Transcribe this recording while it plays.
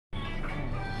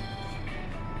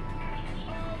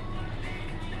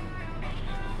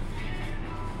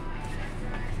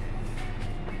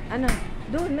Ano?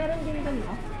 Doon, meron din doon.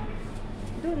 Oh.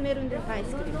 Doon, meron din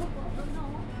ice cream.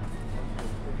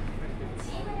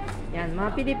 Yan, mga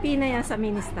Pilipina yan sa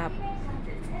mini-stop.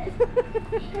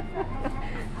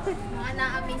 Mga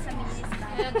na-amaze sa mini-stop.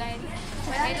 Hello guys.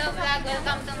 Hello vlog.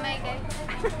 Welcome to my guys.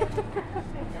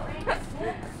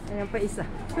 Ayan pa isa.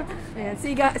 Ayan,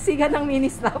 siga ng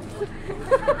mini-stop.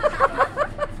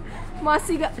 Mga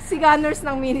siganers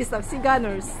ng mini-stop.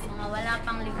 Siganers. Mga wala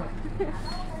pang ligo.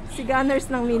 Siganers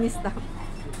ng mini-stop.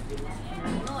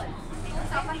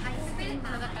 Usapan ice cream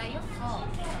talaga tayo? Oo.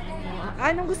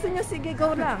 Anong gusto niyo? Sige,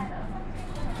 go lang.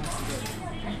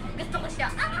 Gusto ko siya.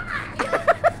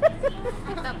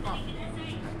 Ito po.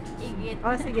 Igit.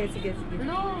 Oh, sige.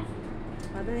 No.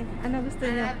 Ano gusto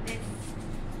I niyo? love this.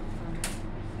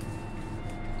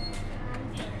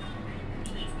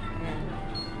 Ayan.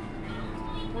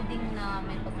 Puding na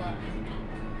may pagka.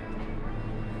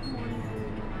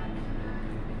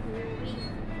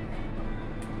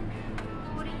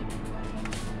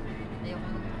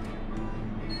 Ayoko.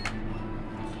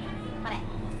 Pare.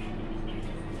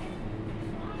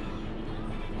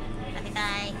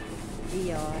 Kapitay.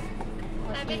 Iyo.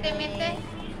 Kabite-mite.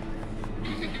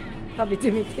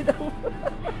 Kabiti-miti daw.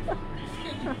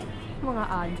 Mga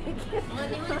adik.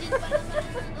 Mali-mali pa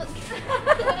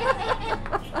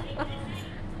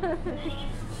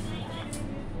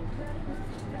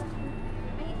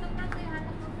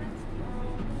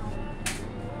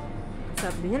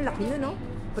Sarap din yan. Laki nun, no?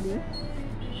 Pwede.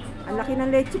 Ang laki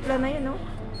ng leche plan na yun, no?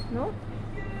 No?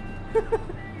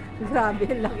 Grabe,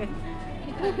 ang laki.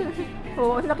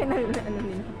 Oo, ang laki ng ano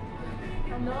nila.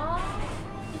 Ano?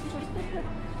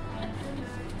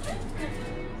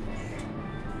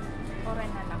 Kore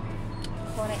na lang.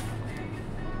 Kore.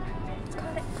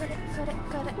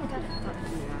 Kore.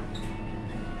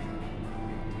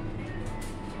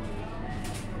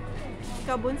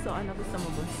 Ikaw, bunso. Ano gusto mo,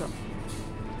 bunso?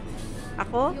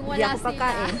 Ako? Yung Hindi wala ako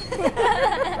pagkain.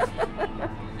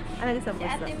 Ano gusto mo, Si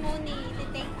bunso? Ate Moni,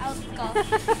 iti-take out ko.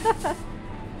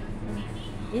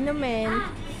 Inumin.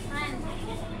 Man.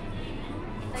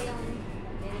 Ito yung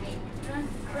delivery.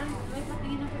 May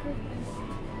patingin ako doon.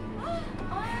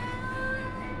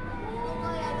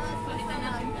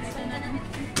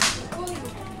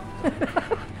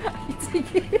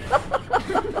 Sige.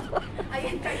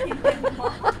 Ayan, kaibigan mo.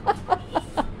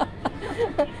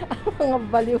 Mga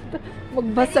baliw.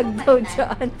 Magbasag daw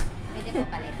dyan. Pwede mo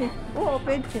palitan. Oo,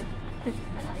 pwede.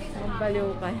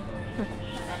 Magbaliw ka.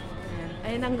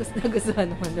 Ayun ang gusto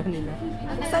naman daw nila.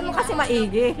 Saan mo kasi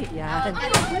maigi? Yan.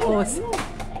 Os.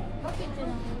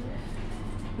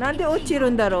 Nandi o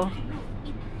chirundaro.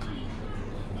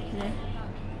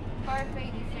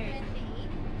 Parfait dessert.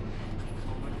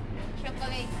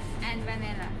 Chocolate and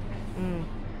vanilla. Mm.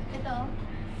 Ito.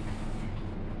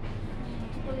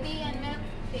 Tea and milk.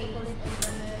 Chocolate and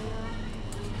vanilla.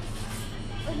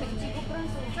 Uy, may chico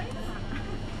pranso.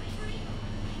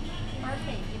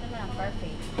 Perfect. Ito na lang,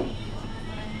 perfect.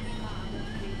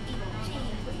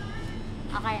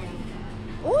 Okay na.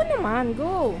 Oo naman,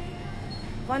 go.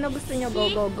 Kung ano gusto nyo,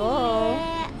 go.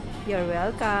 You're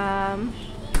welcome.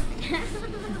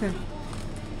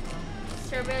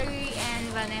 Strawberry and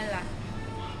vanilla.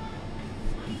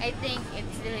 I think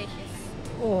it's delicious.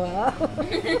 Wow.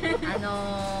 Ano,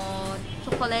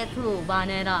 chocolate to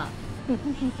vanilla.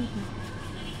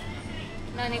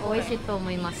 Nani ko. 美味しいと思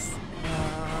います。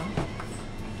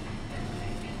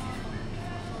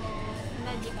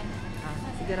 Naji ka na.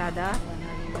 Sigurada?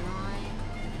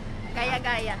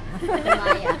 Gaya-gaya.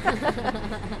 Maya.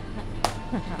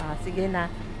 Sige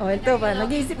na. Oh, ito ba?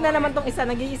 Nag-iisip na naman tong isa.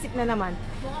 Nag-iisip na naman.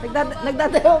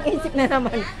 Nagdadalawang isip na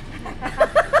naman.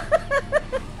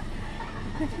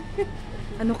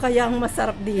 Ano kaya ang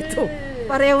masarap dito?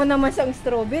 Pareho naman siyang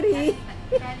strawberry.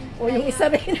 O yung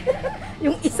isa rin.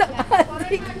 Yung isang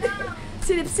adik.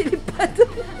 Silip-silip pa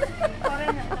doon.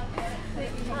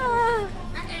 Ah.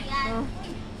 Oh.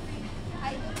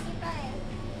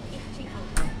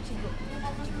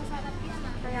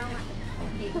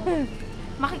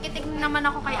 Makikitig naman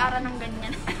ako kay Ara ng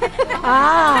ganyan.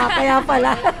 Kaya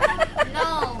pala.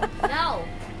 No.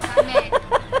 Kami.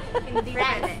 Hindi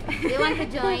Friends, pwede. do you want to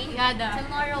join? Yada.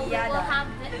 Tomorrow we Yada.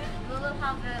 will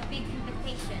have a big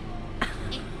competition.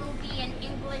 It will be an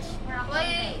English for a whole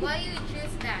day. Why you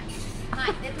choose that?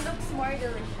 It looks more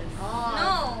delicious.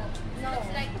 No. No. Looks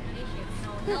like delicious.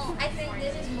 No, I think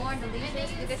this is more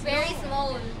delicious because It's very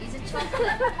small. it's a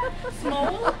chocolate.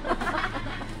 Small?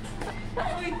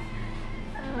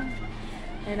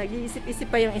 Eh,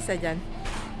 nag-iisip-isip pa yung isa dyan.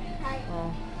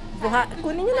 Oh.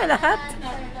 Kunin nyo na lahat.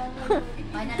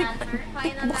 Final answer.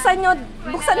 Final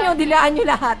Buksan nyo, dilaan nyo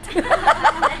lahat.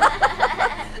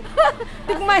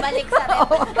 Tikman Balik nyo. sa rep.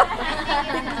 Oo.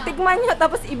 Tikman nyo,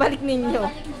 tapos ibalik ninyo.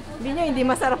 Hindi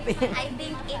masarap eh. I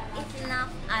think it is enough,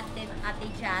 Ate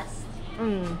Jazz.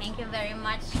 Thank you very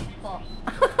much po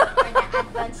for the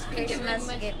advance Christmas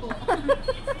gift.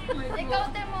 Ikaw,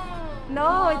 Temo.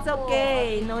 No, it's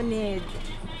okay. No need.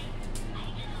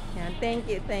 Yan, thank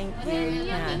you.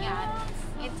 Yan.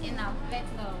 It's enough. Let's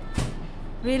go.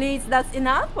 Really, that's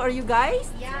enough for you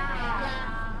guys?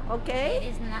 Yeah. Okay?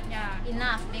 It is not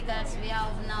enough because we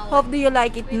have now Hope do you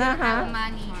like it na, ha?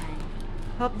 Money.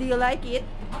 Hope do you like it?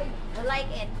 like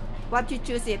it. What you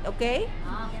choose it, okay?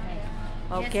 Okay.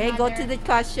 Okay, go to the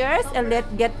cashiers and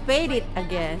let's get paid it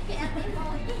again.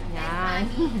 Yan.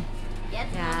 Yes,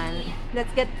 Yan. mommy.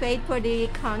 Let's get paid for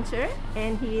the counter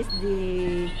and he is the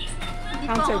Hindi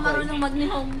po counter ako boy. marunong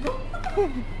magnihonggo.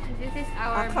 This is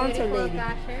our counter beautiful lady.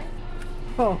 cashier.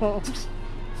 Oo.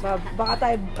 Baka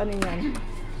tayo, ano yan,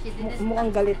 She didn't.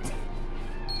 mukhang galit.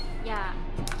 Yeah.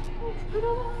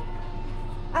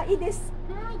 Ah, it is.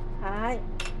 Hi.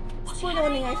 Spoon o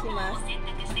nga si Mas.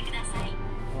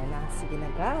 Ayan na, sige na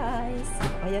guys.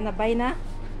 Ayan na, bye na.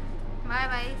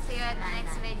 Bye-bye. See you at the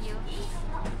next video.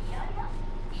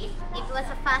 It was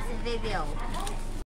a fast video.